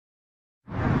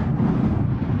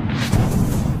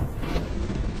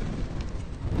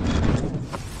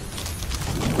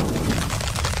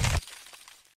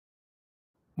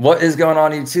What is going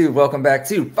on, YouTube? Welcome back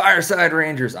to Fireside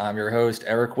Rangers. I'm your host,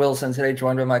 Eric Wilson. Today,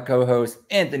 joined by my co-host,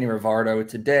 Anthony Rivardo.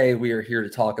 Today, we are here to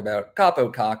talk about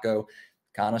Kaapo Kakko.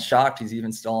 Kind of shocked he's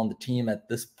even still on the team at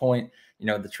this point. You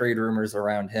know, the trade rumors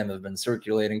around him have been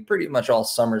circulating pretty much all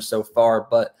summer so far,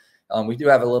 but we do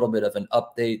have a little bit of an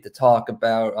update to talk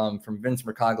about from Vince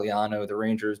Mercogliano, the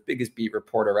Rangers' biggest beat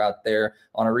reporter out there.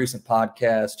 On a recent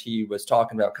podcast, he was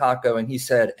talking about Kakko, and he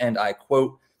said, and I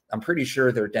quote, "I'm pretty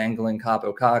sure they're dangling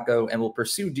Kaapo Kakko and will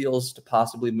pursue deals to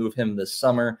possibly move him this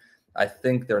summer. I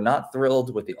think they're not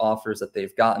thrilled with the offers that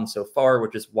they've gotten so far,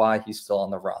 which is why he's still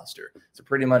on the roster." So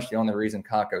pretty much the only reason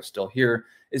Kakko's still here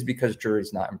is because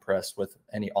Drury's not impressed with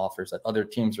any offers that other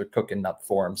teams are cooking up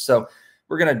for him. So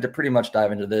we're going to pretty much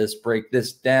dive into this, break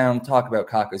this down, talk about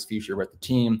Kakko's future with the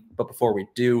team. But before we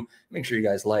do, make sure you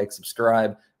guys like,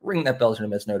 subscribe, ring that bell to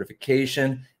miss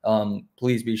notification.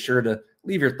 Please be sure to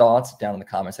leave your thoughts down in the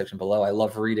comment section below. I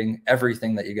love reading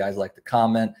everything that you guys like to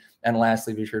comment. And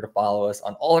lastly, be sure to follow us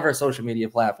on all of our social media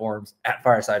platforms at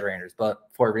Fireside Rangers.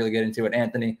 But before we really get into it,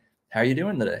 Anthony, how are you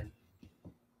doing today?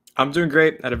 I'm doing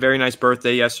great. I had a very nice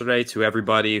birthday yesterday. To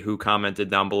everybody who commented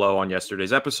down below on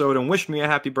yesterday's episode and wished me a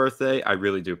happy birthday, I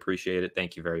really do appreciate it.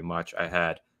 Thank you very much. I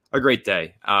had a great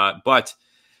day. But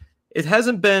it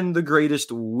hasn't been the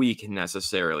greatest week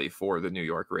necessarily for the New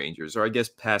York Rangers, or I guess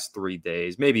past 3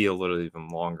 days, maybe a little even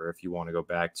longer if you want to go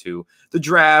back to the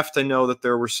draft. I know that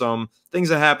there were some things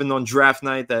that happened on draft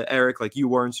night that, Eric, like you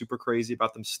weren't super crazy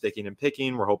about them sticking and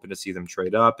picking. We're hoping to see them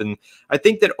trade up. And I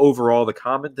think that overall the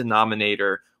common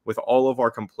denominator with all of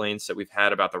our complaints that we've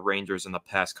had about the Rangers in the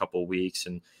past couple of weeks,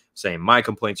 and saying my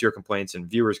complaints, your complaints, and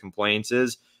viewers' complaints,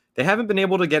 is they haven't been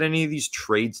able to get any of these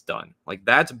trades done. Like,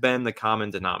 that's been the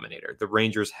common denominator. The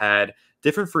Rangers had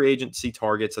different free agency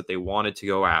targets that they wanted to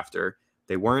go after.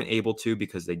 They weren't able to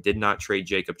because they did not trade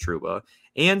Jacob Trouba.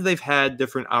 And they've had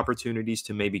different opportunities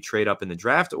to maybe trade up in the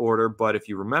draft order. But if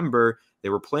you remember, they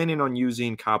were planning on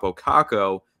using Kaapo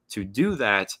Kakko to do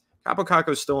that. Kaapo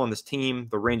Kakko is still on this team.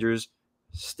 The Rangers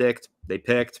sticked, they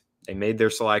picked, they made their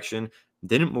selection,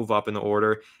 didn't move up in the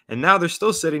order. And now they're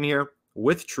still sitting here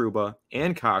with Trouba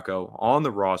and Kakko on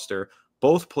the roster.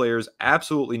 Both players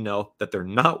absolutely know that they're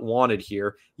not wanted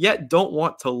here, yet don't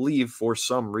want to leave for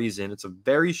some reason. It's a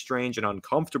very strange and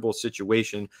uncomfortable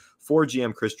situation for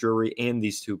GM Chris Drury and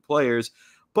these two players.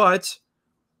 But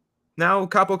now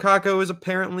Kaapo Kakko is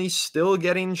apparently still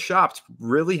getting shopped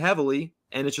really heavily,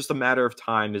 and it's just a matter of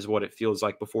time is what it feels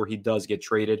like before he does get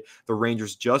traded. The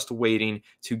Rangers just waiting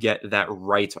to get that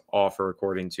right offer,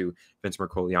 according to Vince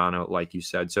Mercogliano, like you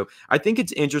said. So I think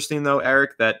it's interesting, though,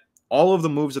 Eric, that all of the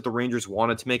moves that the Rangers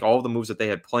wanted to make, all of the moves that they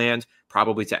had planned,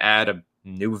 probably to add a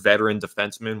new veteran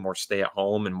defenseman, more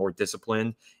stay-at-home and more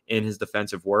disciplined in his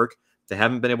defensive work, they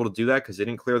haven't been able to do that because they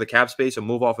didn't clear the cap space and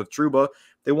move off of Trouba.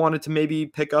 They wanted to maybe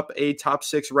pick up a top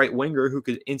 6 right winger who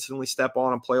could instantly step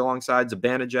on and play alongside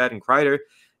Zibanejad and Kreider.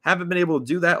 Haven't been able to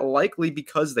do that, likely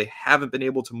because they haven't been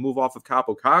able to move off of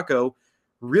Kaapo Kakko.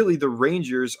 Really, the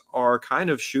Rangers are kind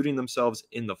of shooting themselves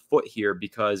in the foot here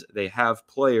because they have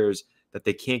players that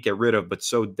they can't get rid of but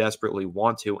so desperately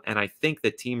want to. And I think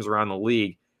that teams around the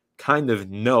league kind of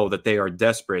know that they are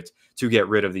desperate to get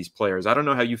rid of these players. I don't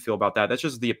know how you feel about that. That's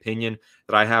just the opinion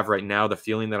that I have right now, the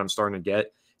feeling that I'm starting to get.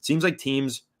 It seems like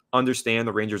teams understand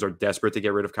the Rangers are desperate to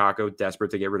get rid of Kakko,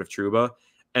 desperate to get rid of Trouba,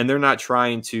 and they're not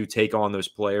trying to take on those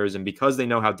players. And because they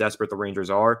know how desperate the Rangers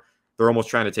are, they're almost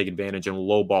trying to take advantage and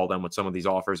lowball them with some of these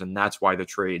offers, and that's why the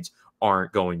trades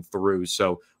aren't going through.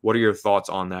 So what are your thoughts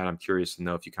on that? I'm curious to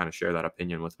know if you kind of share that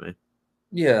opinion with me.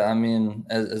 Yeah, I mean,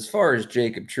 as far as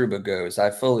Jacob Trouba goes,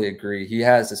 I fully agree. He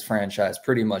has his franchise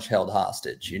pretty much held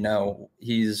hostage. You know,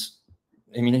 he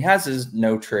has his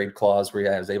no trade clause where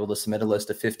he was able to submit a list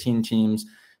of 15 teams.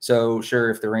 So sure,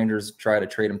 if the Rangers try to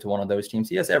trade him to one of those teams,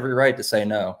 he has every right to say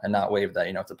no and not waive that.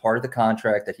 You know, it's a part of the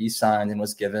contract that he signed and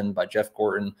was given by Jeff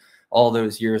Gorton all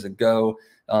those years ago.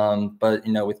 But,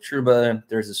 you know, with Trouba,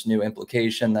 there's this new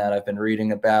implication that I've been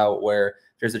reading about where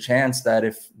there's a chance that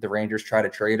if the Rangers try to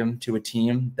trade him to a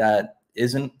team that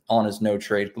isn't on his no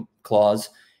trade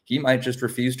clause, he might just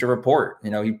refuse to report.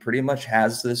 You know, he pretty much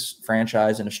has this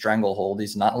franchise in a stranglehold.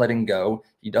 He's not letting go.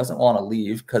 He doesn't want to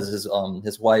leave because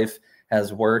his wife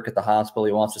has work at the hospital.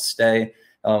 He wants to stay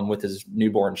with his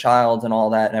newborn child and all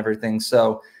that and everything.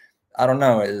 So I don't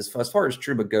know. As far as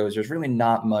Trouba goes, there's really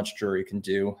not much Drury can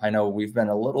do. I know we've been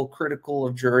a little critical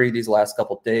of Drury these last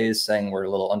couple of days, saying we're a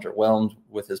little underwhelmed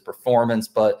with his performance.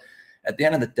 But at the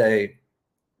end of the day,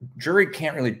 Drury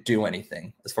can't really do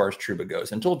anything as far as Trouba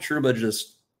goes. Until Trouba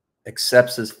just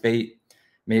accepts his fate,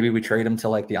 maybe we trade him to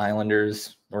like the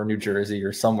Islanders or New Jersey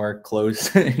or somewhere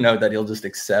close, you know, that he'll just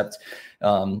accept.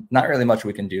 Not really much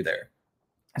we can do there.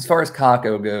 as far as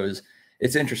Kakko goes,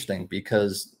 it's interesting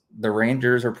because the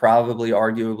Rangers are probably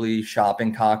arguably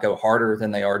shopping Kakko harder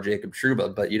than they are Jacob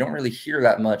Trouba, but you don't really hear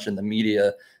that much in the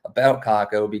media about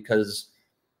Kakko because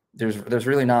there's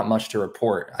really not much to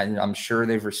report. I'm sure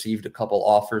they've received a couple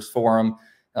offers for him.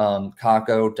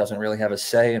 Kakko doesn't really have a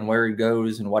say in where he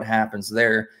goes and what happens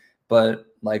there. But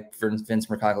like Vince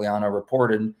Mercogliano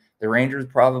reported, the Rangers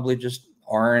probably just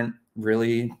aren't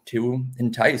really too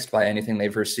enticed by anything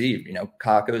they've received.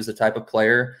 Kakko is the type of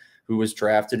player who was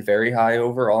drafted very high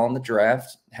overall in the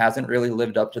draft, hasn't really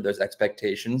lived up to those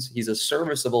expectations. He's a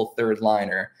serviceable third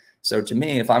liner. So to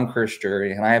me, if I'm Chris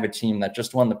Drury and I have a team that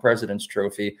just won the President's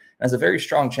Trophy and has a very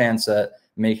strong chance at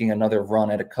making another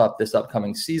run at a cup this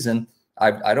upcoming season,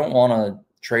 I don't want to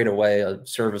trade away a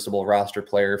serviceable roster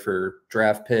player for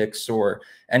draft picks or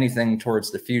anything towards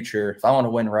the future. If I want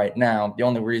to win right now, the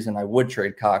only reason I would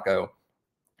trade Kakko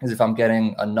is if I'm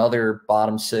getting another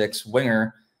bottom six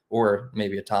winger or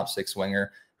maybe a top six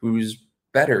winger who's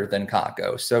better than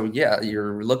Kakko. So yeah,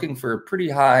 you're looking for a pretty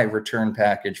high return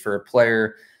package for a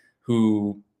player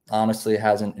who honestly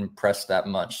hasn't impressed that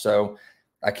much. So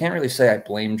I can't really say I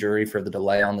blame Drury for the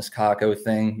delay on this Kakko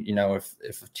thing.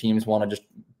 If teams want to just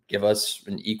give us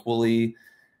an equally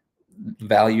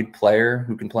valued player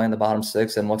who can play in the bottom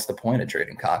six, and what's the point of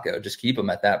trading Kakko? Just keep him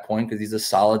at that point because he's a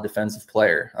solid defensive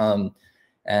player.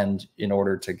 And in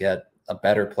order to get a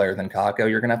better player than Kakko,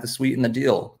 you're going to have to sweeten the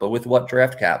deal. But with what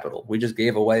draft capital? We just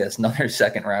gave away another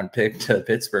second-round pick to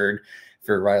Pittsburgh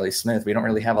for Riley Smith. We don't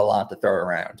really have a lot to throw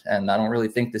around. And I don't really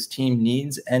think this team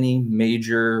needs any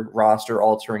major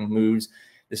roster-altering moves.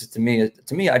 This is, to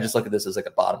me, I just look at this as like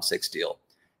a bottom six deal.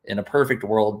 In a perfect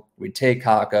world, we'd take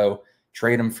Kakko,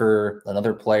 trade him for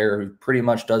another player who pretty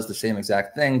much does the same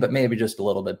exact thing, but maybe just a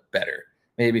little bit better.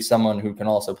 Maybe someone who can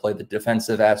also play the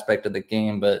defensive aspect of the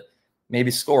game, but maybe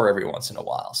score every once in a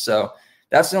while. So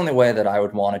that's the only way that I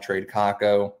would want to trade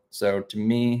Kakko. So to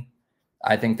me,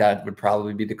 I think that would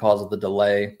probably be the cause of the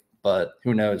delay, but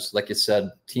who knows? Like you said,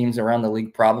 teams around the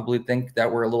league probably think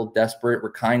that we're a little desperate.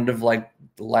 We're kind of like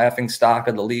the laughing stock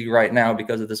of the league right now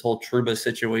because of this whole Trouba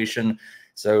situation.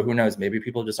 So who knows? Maybe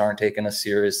people just aren't taking us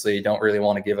seriously, don't really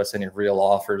want to give us any real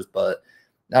offers, but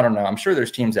I don't know. I'm sure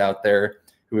there's teams out there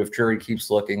who, if Drury keeps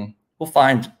looking, will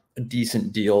find a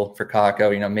decent deal for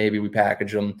Kakko. Maybe we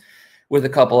package them with a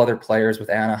couple other players with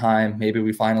Anaheim. Maybe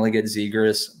we finally get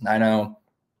Zegras. I know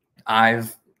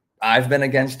I've been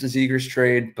against the Zegras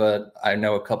trade, but I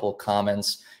know a couple of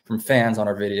comments from fans on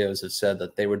our videos have said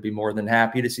that they would be more than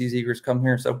happy to see Zegras come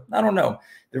here. So I don't know.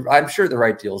 I'm sure the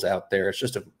right deal's out there. It's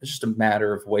just a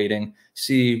matter of waiting,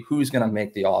 see who's going to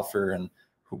make the offer and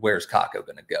where's Kakko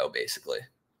going to go, basically.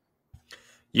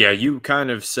 Yeah, you kind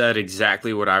of said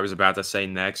exactly what I was about to say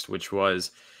next, which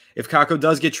was if Kakko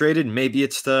does get traded, maybe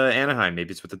it's to Anaheim,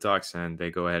 maybe it's with the Ducks, and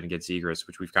they go ahead and get Zegras,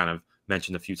 which we've kind of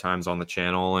mentioned a few times on the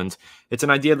channel. And it's an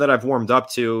idea that I've warmed up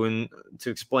to. And to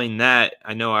explain that,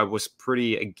 I know I was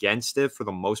pretty against it for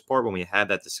the most part when we had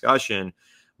that discussion.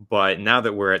 But now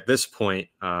that we're at this point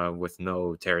with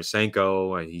no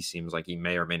Tarasenko, he seems like he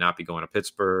may or may not be going to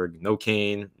Pittsburgh. No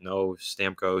Kane, no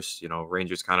Stamkos.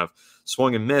 Rangers kind of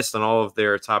swung and missed on all of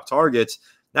their top targets.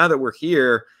 Now that we're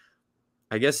here,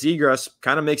 I guess Zegras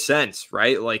kind of makes sense,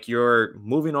 right? Like you're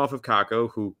moving off of Kakko,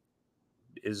 who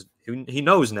he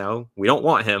knows now we don't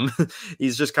want him.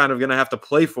 He's just kind of going to have to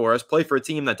play for us, play for a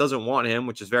team that doesn't want him,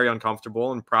 which is very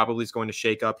uncomfortable and probably is going to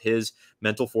shake up his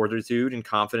mental fortitude and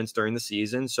confidence during the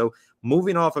season. So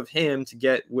moving off of him to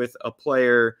get with a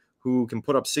player who can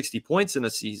put up 60 points in a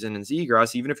season in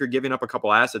Zegras, even if you're giving up a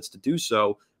couple assets to do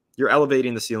so, you're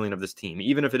elevating the ceiling of this team,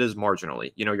 even if it is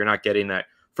marginally. You're not getting that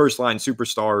first line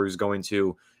superstar who's going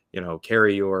to,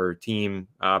 carry your team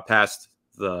past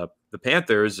the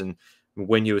Panthers and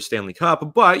win you a Stanley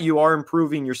Cup, but you are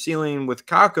improving your ceiling with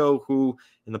Kakko, who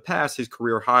in the past, his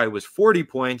career high was 40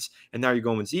 points, and now you're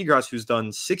going with Zegras, who's done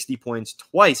 60 points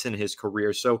twice in his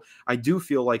career. So I do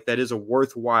feel like that is a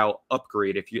worthwhile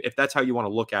upgrade if that's how you want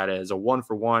to look at it, as a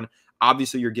one-for-one.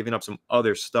 Obviously, you're giving up some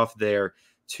other stuff there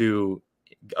to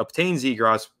obtain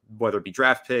Zegras, whether it be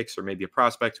draft picks or maybe a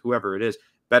prospect, whoever it is.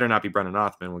 Better not be Brennan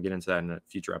Othman. We'll get into that in a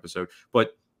future episode.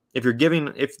 But if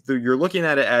you're looking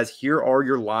at it as here are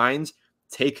your lines,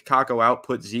 take Kakko out,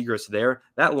 put Zegras there,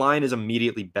 that line is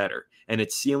immediately better. And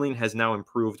its ceiling has now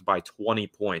improved by 20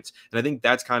 points. And I think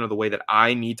that's kind of the way that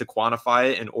I need to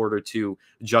quantify it in order to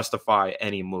justify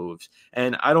any moves.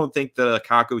 And I don't think the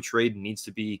Kakko trade needs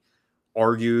to be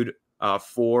argued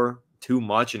for too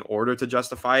much in order to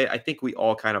justify it. I think we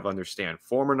all kind of understand.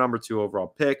 Former number 2 overall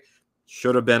pick,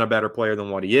 should have been a better player than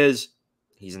what he is.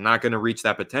 He's not going to reach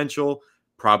that potential.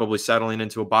 probably settling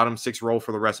into a bottom six role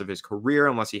for the rest of his career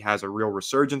unless he has a real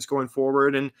resurgence going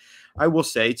forward. And I will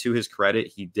say, to his credit,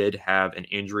 he did have an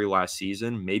injury last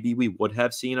season. Maybe we would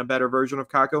have seen a better version of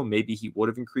Kakko. Maybe he would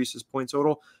have increased his point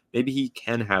total. Maybe he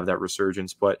can have that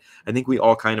resurgence. But I think we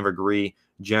all kind of agree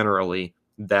generally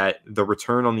that the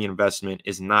return on the investment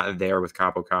is not there with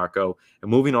Kaapo Kakko.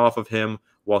 And moving off of him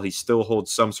while he still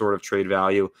holds some sort of trade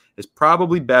value is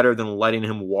probably better than letting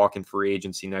him walk in free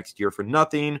agency next year for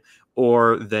nothing,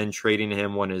 or than trading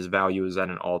him when his value is at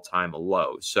an all-time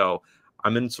low. So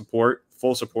I'm in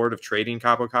full support of trading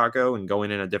Kaapo Kakko and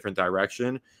going in a different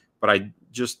direction. But I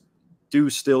just do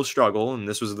still struggle, and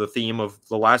this was the theme of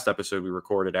the last episode we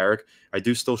recorded, Eric. I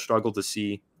do still struggle to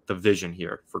see the vision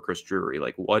here for Chris Drury.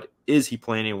 Like, what is he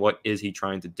planning? What is he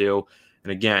trying to do?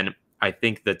 And again, I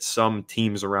think that some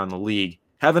teams around the league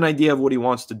have an idea of what he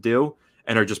wants to do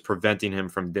and are just preventing him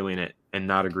from doing it and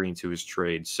not agreeing to his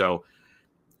trade. So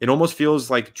it almost feels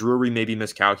like Drury maybe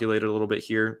miscalculated a little bit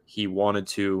here. He wanted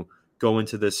to go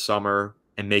into this summer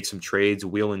and make some trades,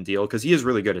 wheel and deal, because he is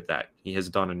really good at that. He has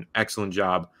done an excellent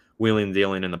job wheeling and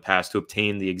dealing in the past to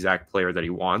obtain the exact player that he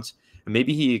wants. And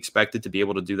maybe he expected to be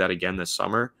able to do that again this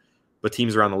summer, but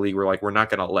teams around the league were like, we're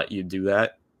not going to let you do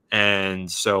that.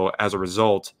 And so as a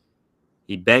result,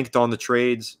 he banked on the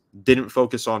trades, didn't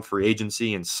focus on free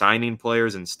agency and signing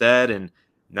players instead. And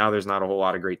now there's not a whole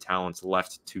lot of great talents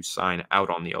left to sign out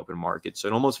on the open market. So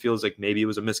it almost feels like maybe it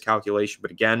was a miscalculation.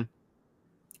 But again,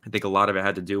 I think a lot of it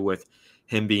had to do with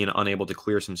him being unable to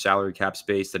clear some salary cap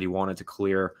space that he wanted to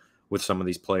clear with some of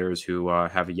these players who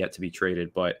have yet to be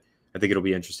traded. But I think it'll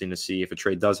be interesting to see if a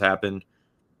trade does happen.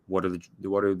 What are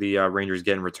the Rangers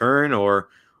get in return, or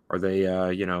are they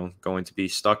going to be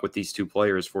stuck with these two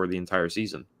players for the entire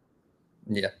season?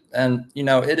 Yeah, and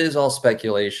it is all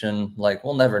speculation. Like,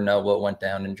 we'll never know what went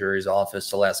down in Drury's office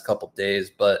the last couple of days.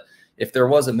 But if there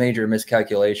was a major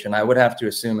miscalculation, I would have to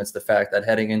assume it's the fact that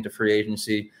heading into free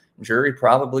agency, Drury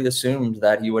probably assumed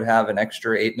that he would have an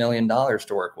extra $8 million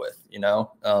to work with.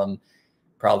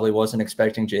 Probably wasn't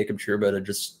expecting Jacob Trouba to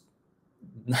just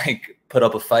put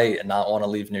up a fight and not want to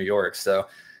leave New York. So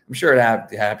I'm sure it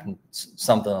happened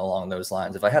something along those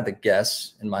lines, if I had to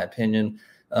guess, in my opinion.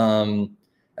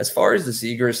 As far as the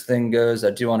Zegras thing goes,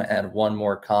 I do want to add one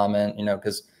more comment,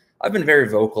 because I've been very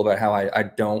vocal about how I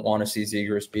don't want to see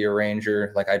Zegras be a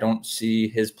Ranger. Like, I don't see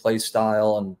his play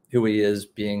style and who he is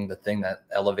being the thing that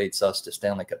elevates us to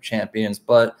Stanley Cup champions.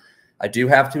 But I do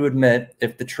have to admit,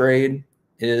 if the trade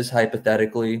is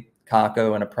hypothetically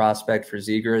Kakko and a prospect for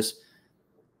Zegras,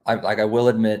 I will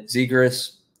admit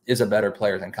Zegras is a better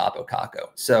player than Kaapo Kakko.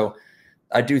 So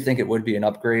I do think it would be an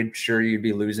upgrade. Sure, you'd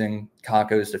be losing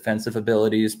Kakko's defensive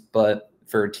abilities, but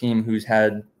for a team who's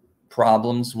had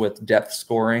problems with depth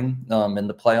scoring in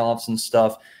the playoffs and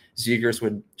stuff, Zegras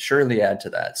would surely add to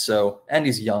that. So, and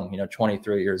he's young,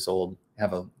 23 years old,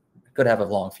 could have a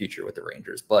long future with the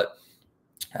Rangers. But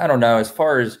I don't know. As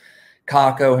far as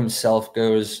Kakko himself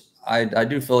goes, I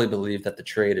do fully believe that the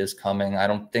trade is coming. I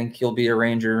don't think he'll be a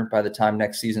Ranger by the time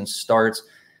next season starts.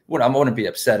 I wouldn't be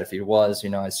upset if he was.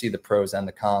 I see the pros and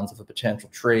the cons of a potential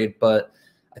trade, but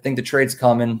I think the trade's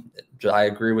coming. I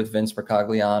agree with Vince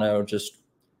Mercogliano, just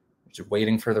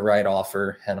waiting for the right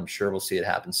offer, and I'm sure we'll see it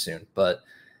happen soon. But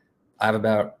I've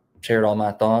about shared all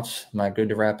my thoughts. Am I good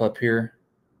to wrap up here?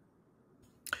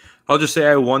 I'll just say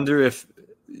I wonder if,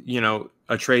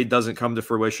 a trade doesn't come to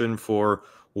fruition for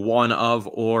one of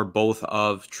or both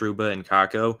of Trouba and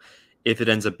Kakko, if it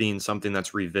ends up being something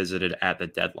that's revisited at the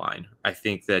deadline. I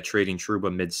think that trading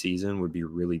Trouba mid-season would be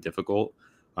really difficult,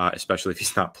 especially if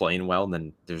he's not playing well,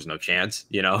 then there's no chance.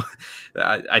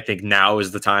 I think now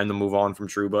is the time to move on from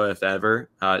Trouba, if ever.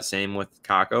 Same with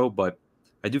Kakko, but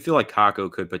I do feel like Kakko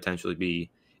could potentially be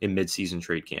a mid-season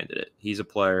trade candidate. He's a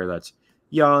player that's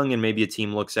young, and maybe a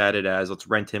team looks at it as, let's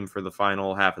rent him for the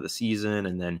final half of the season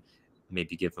and then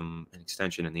maybe give him an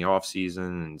extension in the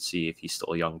offseason and see if he's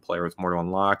still a young player with more to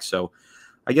unlock. So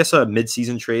I guess a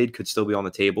mid-season trade could still be on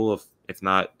the table, if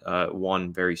not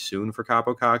one very soon for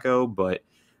Kaapo Kakko. But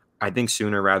I think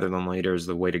sooner rather than later is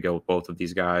the way to go with both of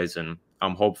these guys, and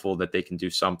I'm hopeful that they can do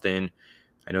something.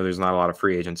 I know there's not a lot of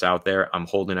free agents out there. I'm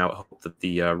holding out hope that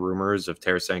the rumors of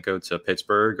Tarasenko to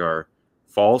Pittsburgh are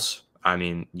false. I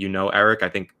mean, Eric, I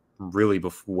think really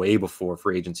way before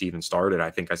free agency even started, I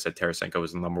think I said Tarasenko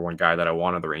was the #1 guy that I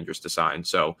wanted the Rangers to sign.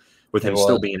 So with him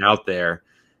still being out there,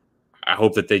 I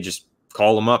hope that they just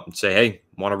call him up and say, hey,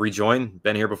 want to rejoin?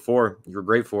 Been here before. You were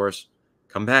great for us.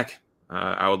 Come back.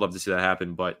 I would love to see that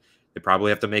happen. But they probably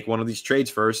have to make one of these trades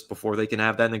first before they can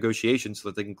have that negotiation so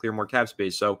that they can clear more cap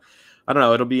space. So I don't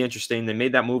know. It'll be interesting. They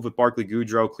made that move with Barkley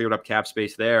Goudreau, cleared up cap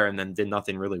space there, and then did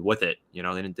nothing really with it. They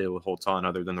didn't do a whole ton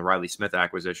other than the Riley Smith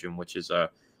acquisition, which is a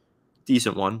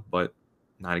decent one, but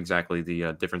not exactly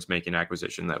the difference-making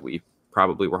acquisition that we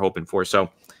probably were hoping for. So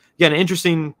again,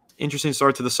 interesting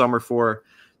start to the summer for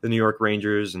the New York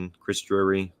Rangers and Chris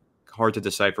Drury. Hard to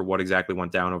decipher what exactly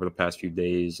went down over the past few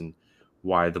days and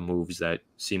why the moves that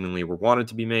seemingly were wanted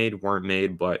to be made weren't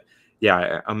made. But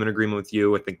yeah, I'm in agreement with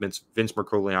you. I think Vince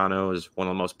Mercogliano is one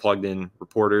of the most plugged-in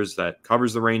reporters that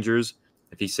covers the Rangers.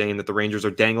 If he's saying that the Rangers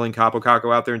are dangling Kaapo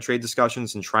Kakko out there in trade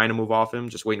discussions and trying to move off him,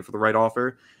 just waiting for the right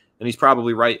offer, and he's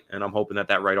probably right. And I'm hoping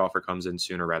that right offer comes in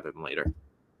sooner rather than later.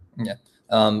 Yeah.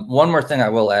 One more thing I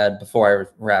will add before I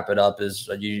wrap it up is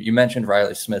you mentioned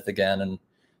Riley Smith again, and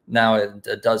now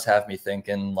it does have me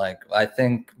thinking, like, I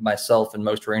think myself and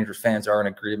most Rangers fans are in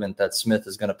agreement that Smith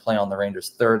is going to play on the Rangers'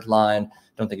 third line.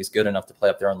 Don't think he's good enough to play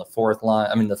up there on the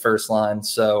the first line.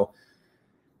 So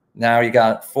now you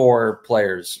got 4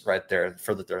 players right there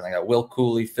for the third line. You got Will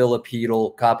Cooley, Philip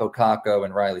Hedl, Kaapo Kakko,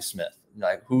 and Riley Smith.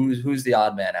 Like, who's the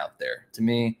odd man out there? To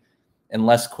me,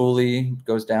 unless Cooley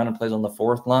goes down and plays on the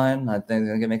fourth line, I think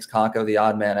it makes Kakko the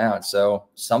odd man out. So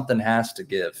something has to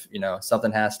give,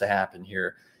 something has to happen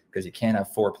here, because you can't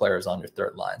have 4 players on your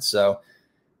third line. So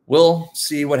we'll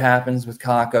see what happens with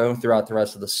Kakko throughout the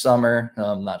rest of the summer.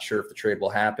 I'm not sure if the trade will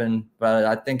happen, but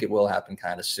I think it will happen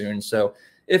kind of soon. So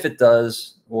if it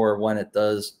does, or when it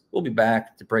does, we'll be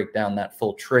back to break down that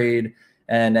full trade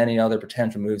and any other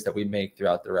potential moves that we make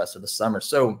throughout the rest of the summer.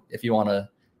 So if you want to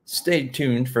stay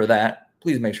tuned for that,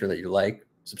 please make sure that you like,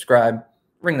 subscribe,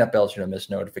 ring that bell so you don't miss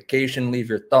notification. Leave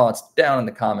your thoughts down in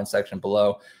the comment section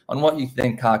below on what you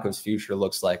think Kakko's future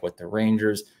looks like with the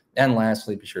Rangers. And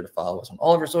lastly, be sure to follow us on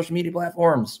all of our social media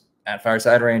platforms at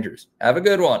Fireside Rangers. Have a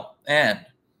good one, and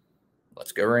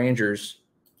let's go Rangers.